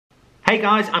Hey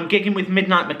guys, I'm gigging with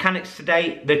Midnight Mechanics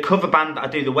today, the cover band that I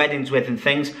do the weddings with and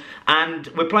things, and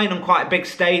we're playing on quite a big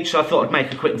stage, so I thought I'd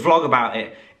make a quick vlog about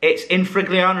it. It's in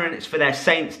Frigiliana and it's for their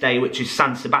Saints Day, which is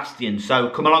San Sebastian, so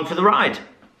come along for the ride.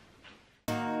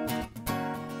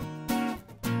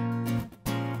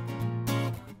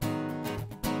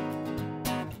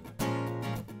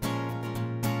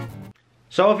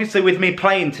 So obviously with me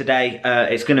playing today,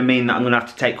 it's going to mean that I'm going to have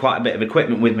to take quite a bit of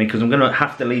equipment with me because I'm going to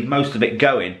have to leave most of it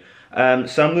going.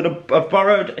 So I've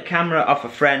borrowed a camera off a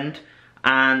friend,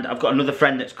 and I've got another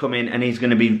friend that's come in and he's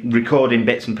going to be recording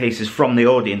bits and pieces from the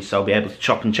audience, so I'll be able to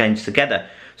chop and change together.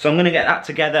 So I'm going to get that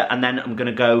together, and then I'm going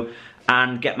to go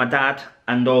and get my dad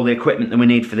and all the equipment that we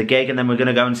need for the gig, and then we're going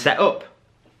to go and set up.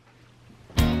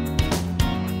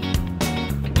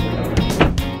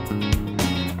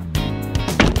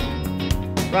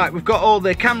 Right, we've got all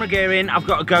the camera gear in. I've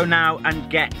got to go now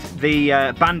and get the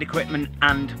band equipment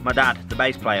and my dad, the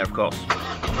bass player, of course.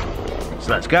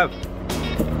 So let's go.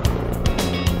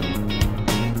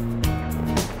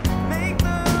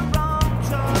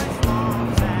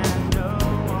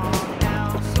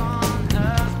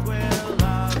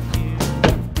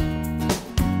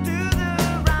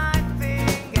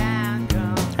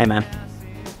 Hey man.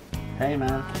 Hey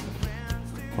man.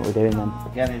 What are we doing then?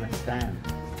 Getting a stand.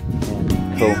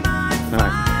 Yeah, cool.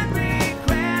 Nice.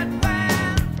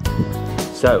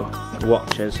 So,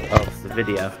 watchers of the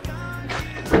video,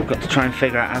 I've got to try and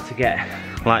figure out how to get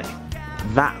like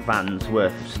that van's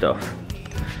worth of stuff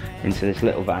into this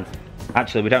little van.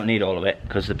 Actually, we don't need all of it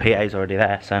because the PA's already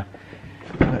there, so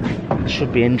it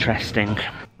should be interesting.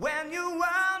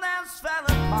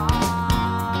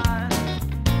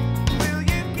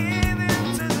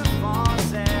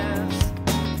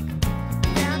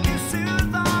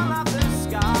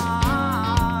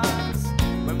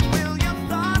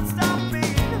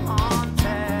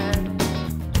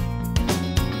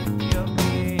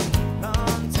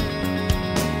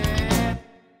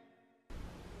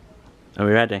 Are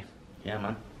we ready? Yeah,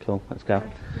 man. Cool, let's go.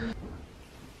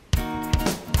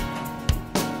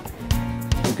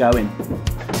 We're going.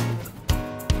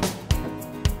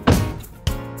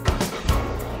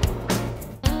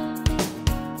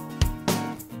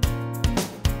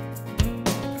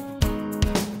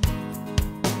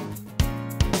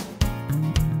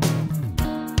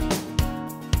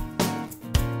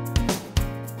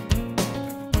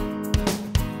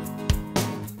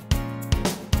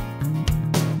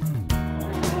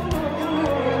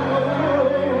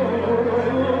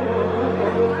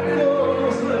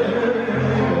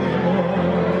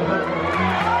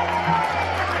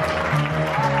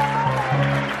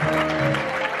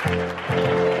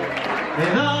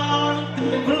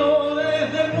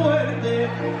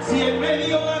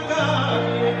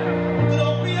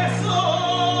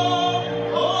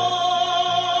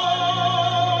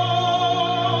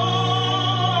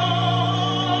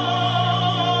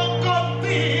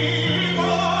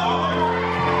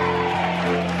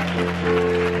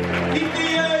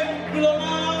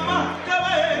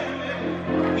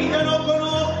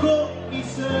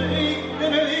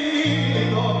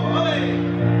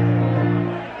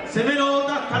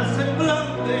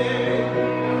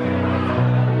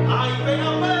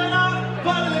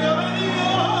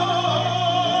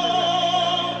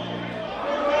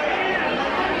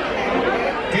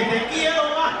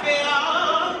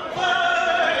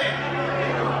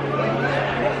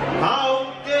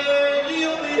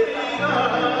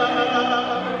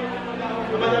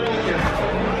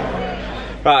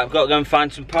 Right, I've got to go and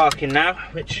find some parking now,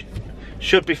 which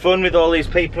should be fun with all these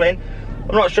people in.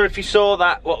 I'm not sure if you saw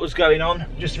that, what was going on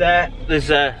just there.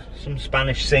 There's some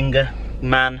Spanish singer,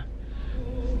 man,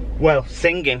 well,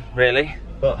 singing really,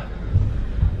 but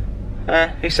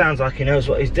he sounds like he knows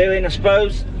what he's doing, I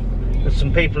suppose. There's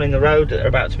some people in the road that are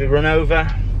about to be run over.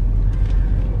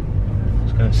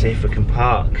 Let's go and see if we can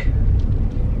park.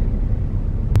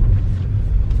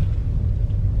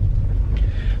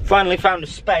 Finally found a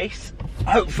space.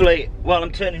 Hopefully, while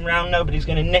I'm turning around, nobody's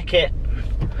going to nick it.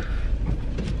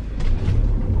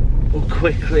 We'll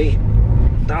quickly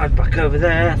dive back over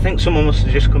there. I think someone must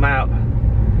have just come out.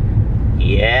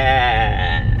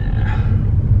 Yeah.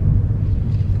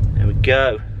 There we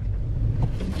go.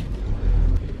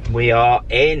 We are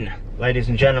in, ladies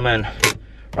and gentlemen.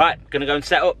 Right, gonna go and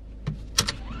set up.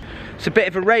 It's a bit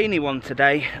of a rainy one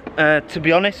today. To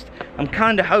be honest, I'm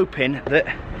kind of hoping that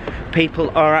people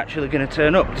are actually going to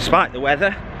turn up despite the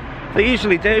weather. They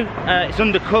usually do. It's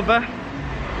undercover,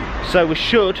 so we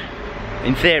should,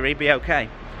 in theory, be okay.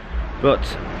 But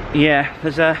yeah,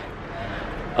 there's a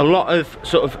lot of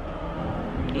sort of,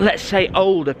 let's say,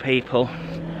 older people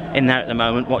in there at the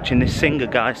moment watching this singer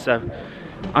guy, so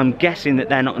I'm guessing that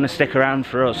they're not going to stick around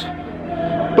for us.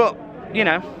 But, you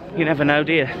know, you never know,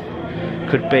 do you?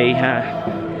 Could be,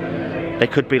 they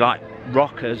could be like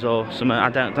rockers or something. I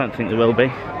don't think they will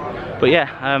be. But yeah,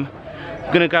 I'm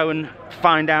gonna go and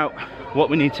find out what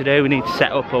we need to do. We need to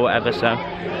set up or whatever. So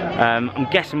I'm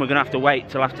guessing we're gonna have to wait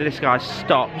till after this guy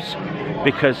stops,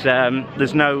 because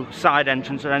there's no side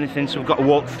entrance or anything. So we've got to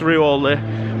walk through all the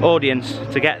audience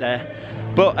to get there.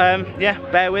 But yeah,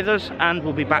 bear with us, and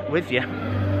we'll be back with you.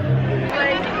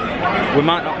 We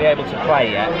might not be able to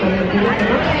play yet.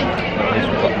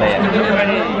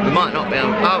 We might not be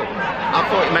able. Oh, I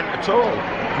thought you meant at all.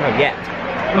 No, yet.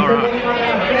 Alright.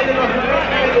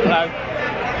 Hello.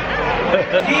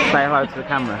 Say hello to the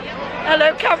camera.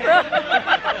 Hello, camera.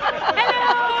 Hello.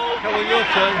 Come on, your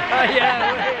turn. Yeah.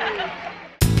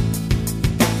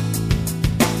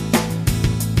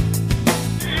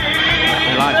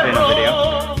 He likes being on video.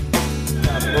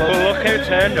 Well, look who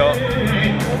turned up.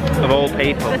 Of all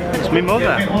people. It's my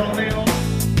mother.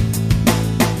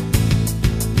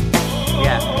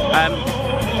 Yeah.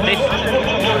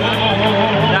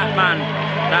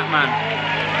 That man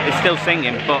is still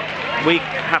singing, but we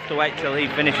have to wait till he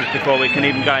finishes before we can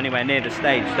even go anywhere near the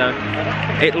stage. So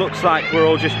it looks like we're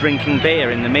all just drinking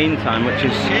beer in the meantime, which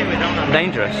is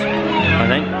dangerous, I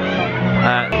think.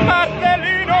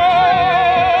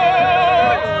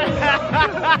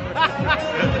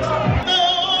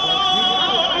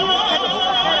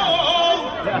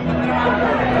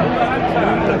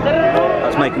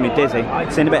 That's making me dizzy.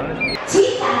 See you in a bit.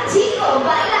 Chica, chico,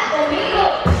 baila conmigo.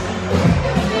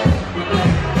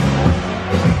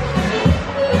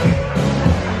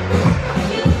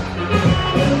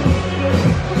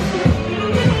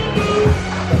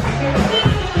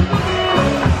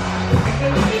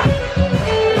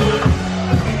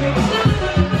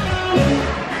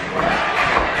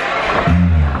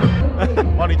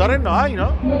 Monitores no hay,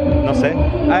 ¿no? No sé.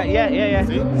 Yeah.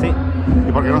 ¿Sí? Sí.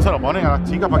 ¿Y por qué no se lo ponen a las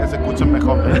chicas para que se escuchen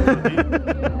mejor dentro, tío?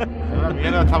 La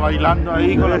mierda está bailando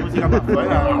ahí con la música para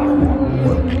afuera.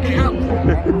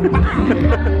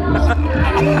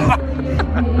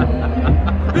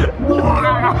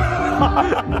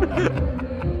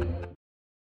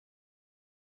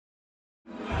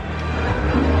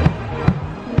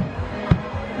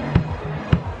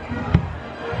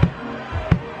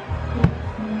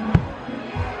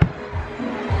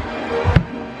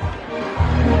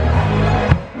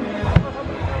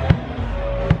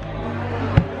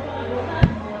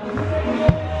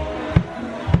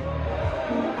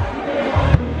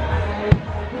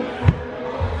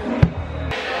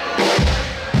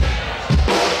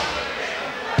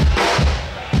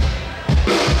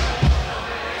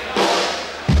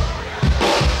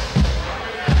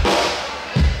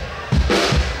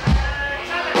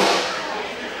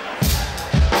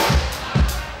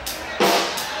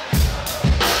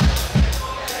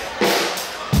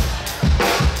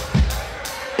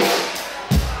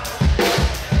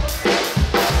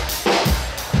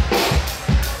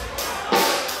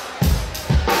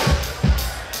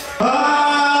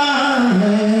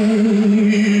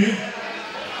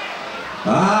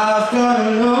 I've got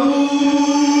a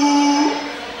low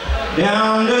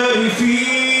down dirty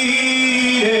feeling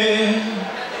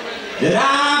that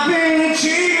I've been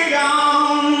cheated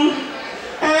on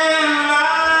and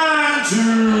lied to.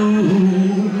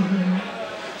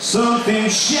 Something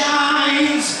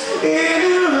shines in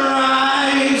her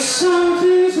eyes,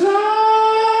 something's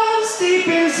lost deep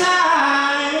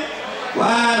inside.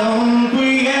 Why don't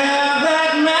we have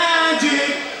that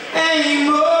magic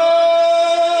anymore?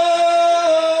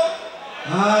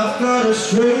 I've got a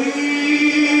strange,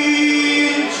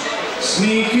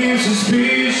 sneaking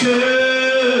suspicion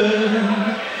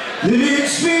that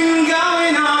it's been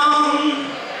going on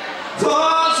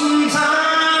for some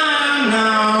time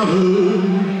now.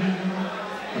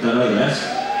 I don't know the rest.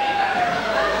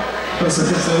 What's the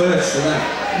worst of that?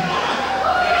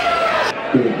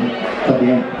 Está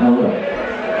bien, ahora.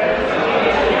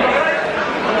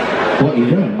 What are you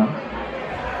doing, man?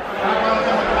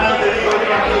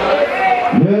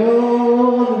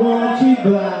 Lord, won't you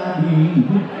buy me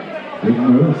a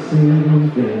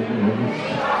Mercedes?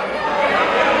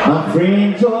 My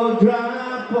friends all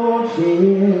drive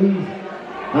Porsches,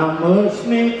 I must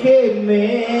make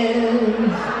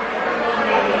amends.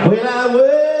 Well, I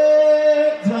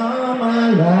worked all my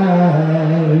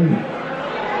life,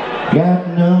 got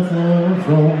nothing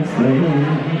from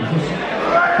friends.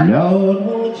 Lord,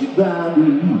 won't you buy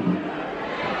me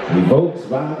a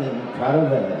Volkswagen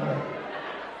Cadillac?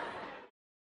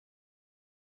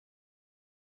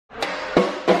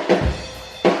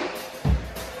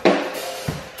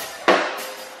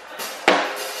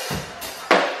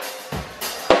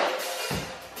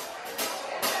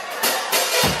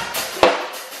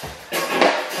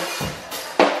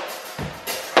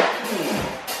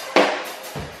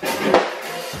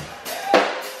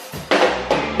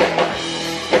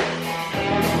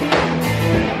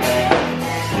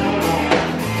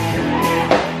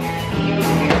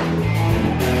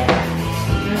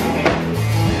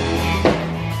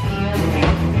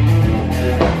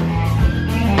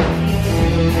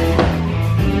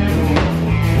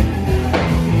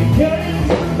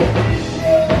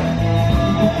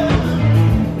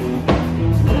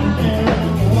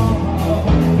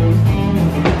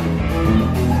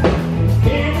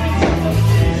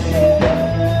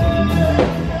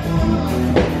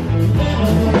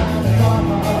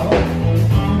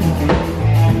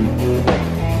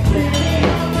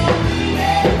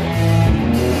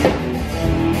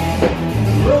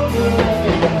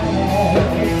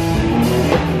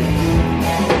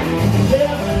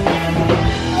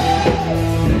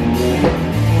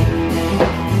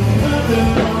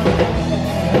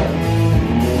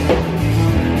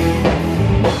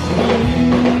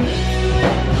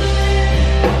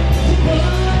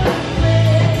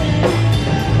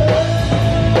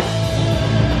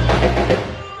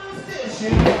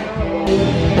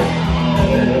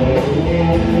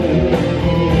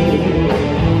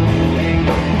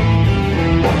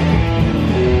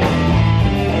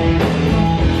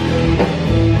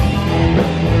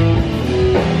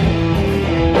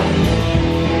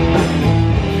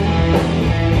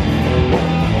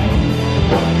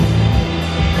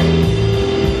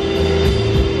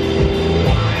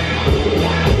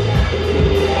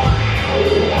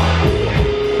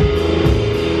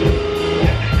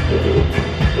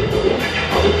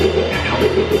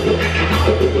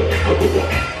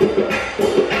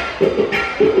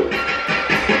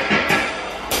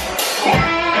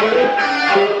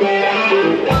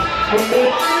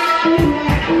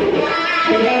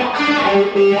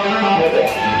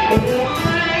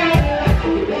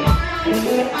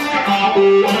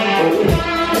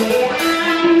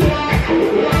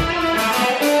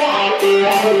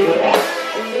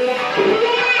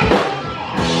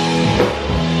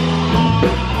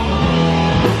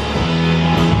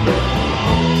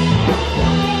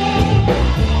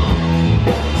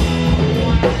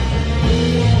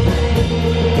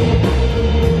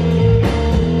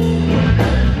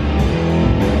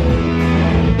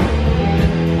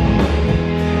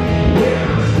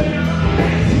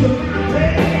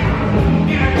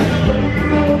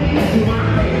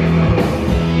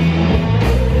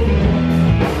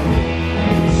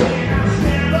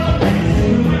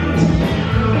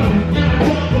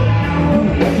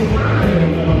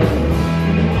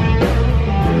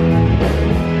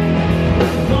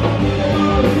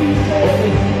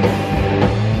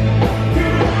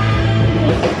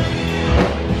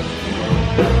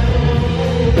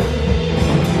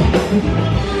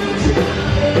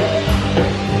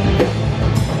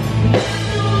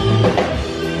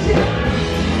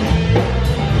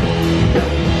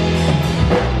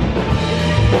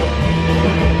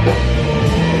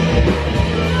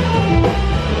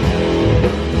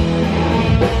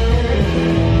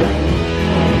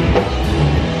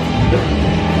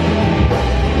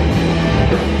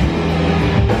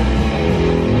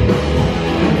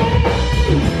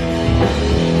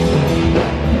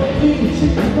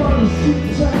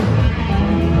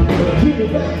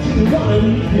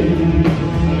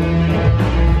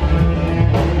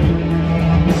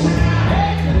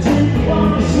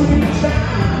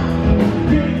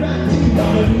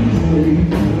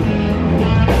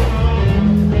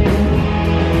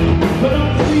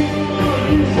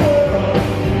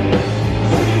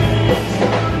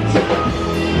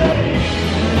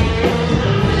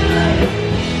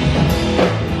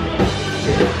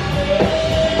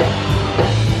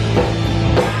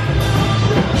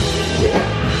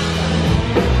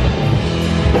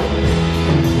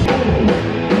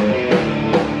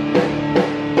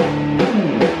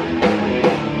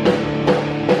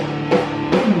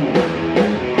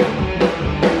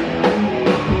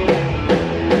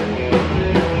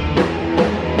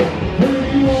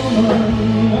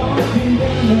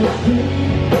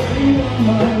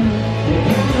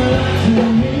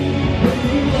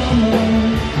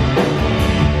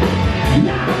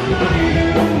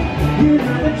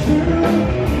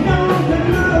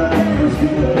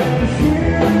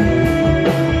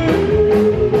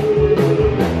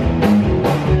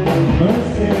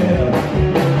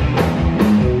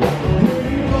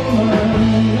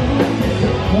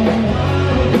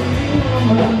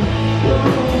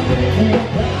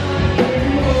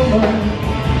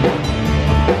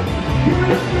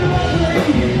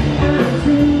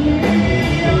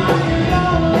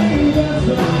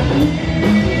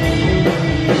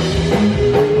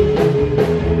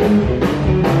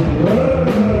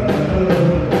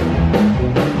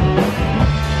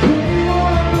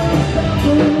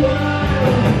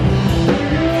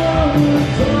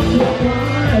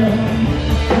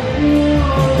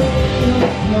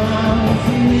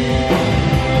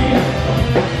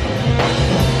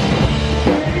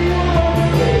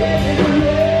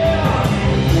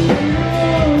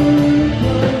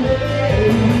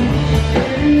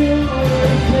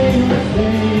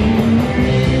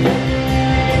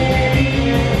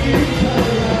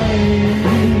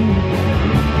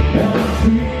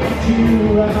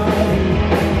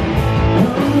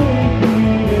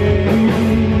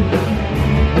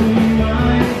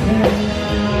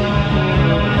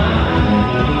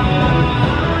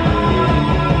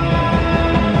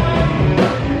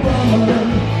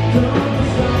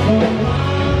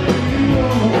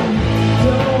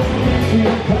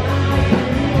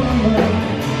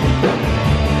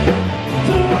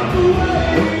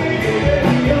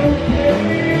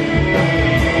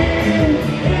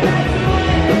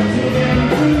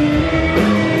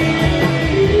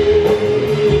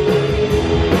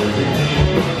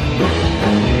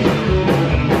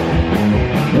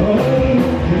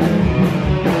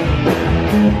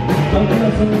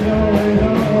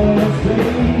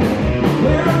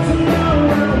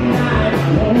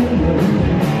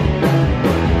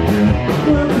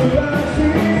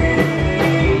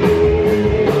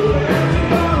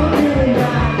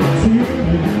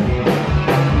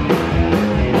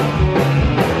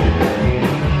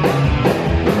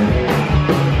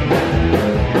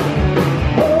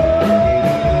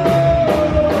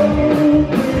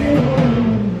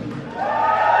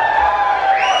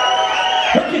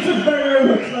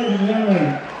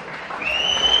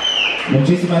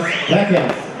 Muchísimas gracias,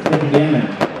 Frigiliana.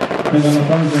 Hang on, my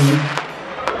phone's ringing.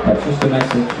 That's just a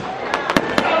message.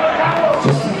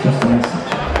 Just a message.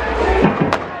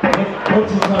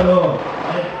 Mucho calor.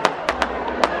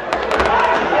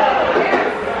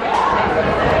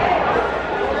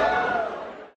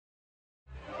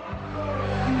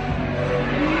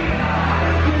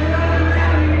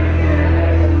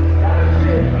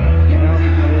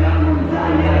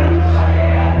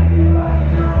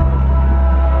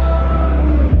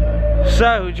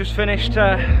 So we just finished,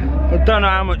 I don't know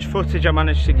how much footage I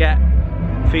managed to get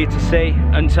for you to see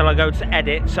until I go to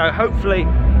edit, so hopefully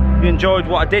you enjoyed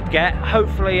what I did get.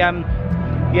 Hopefully,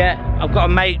 yeah, I've got a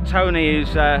mate, Tony,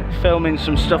 who's filming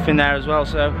some stuff in there as well,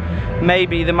 so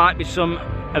maybe there might be some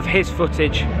of his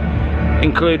footage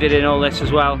included in all this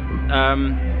as well.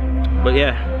 But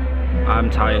yeah, I'm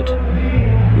tired.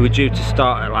 We were due to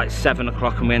start at like 7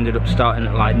 o'clock and we ended up starting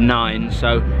at like 9,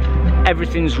 so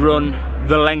everything's run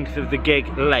the length of the gig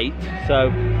late. So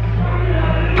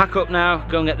pack up now,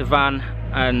 go and get the van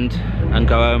and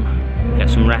go home, get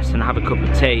some rest and have a cup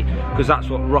of tea, because that's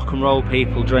what rock and roll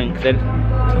people drink.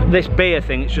 This beer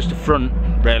thing, it's just a front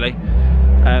really.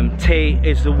 Tea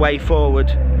is the way forward.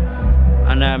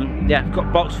 And yeah, I've got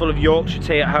a box full of Yorkshire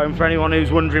tea at home for anyone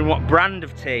who's wondering what brand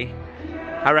of tea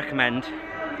I recommend.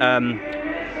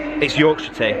 It's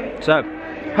Yorkshire tea. So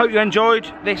hope you enjoyed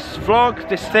this vlog,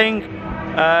 this thing.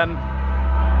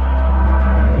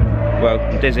 Well,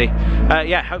 I'm dizzy.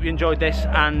 Yeah, hope you enjoyed this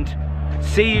and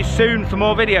see you soon for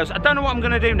more videos. I don't know what I'm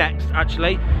going to do next,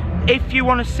 actually. If you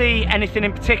want to see anything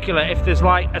in particular, if there's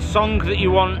like a song that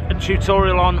you want a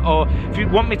tutorial on, or if you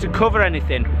want me to cover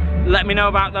anything, let me know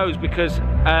about those, because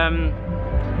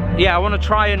yeah, I want to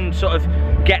try and sort of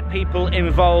get people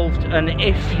involved, and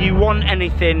if you want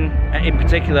anything in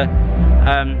particular,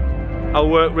 I'll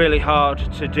work really hard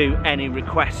to do any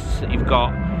requests that you've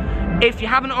got. If you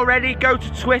haven't already, go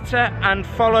to Twitter and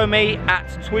follow me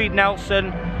at Tweed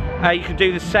Nelson. You can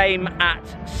do the same at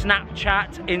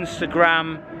Snapchat,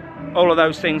 Instagram, all of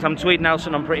those things. I'm Tweed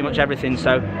Nelson on pretty much everything.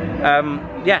 So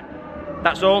yeah,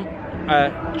 that's all.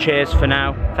 Cheers for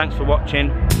now. Thanks for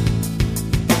watching.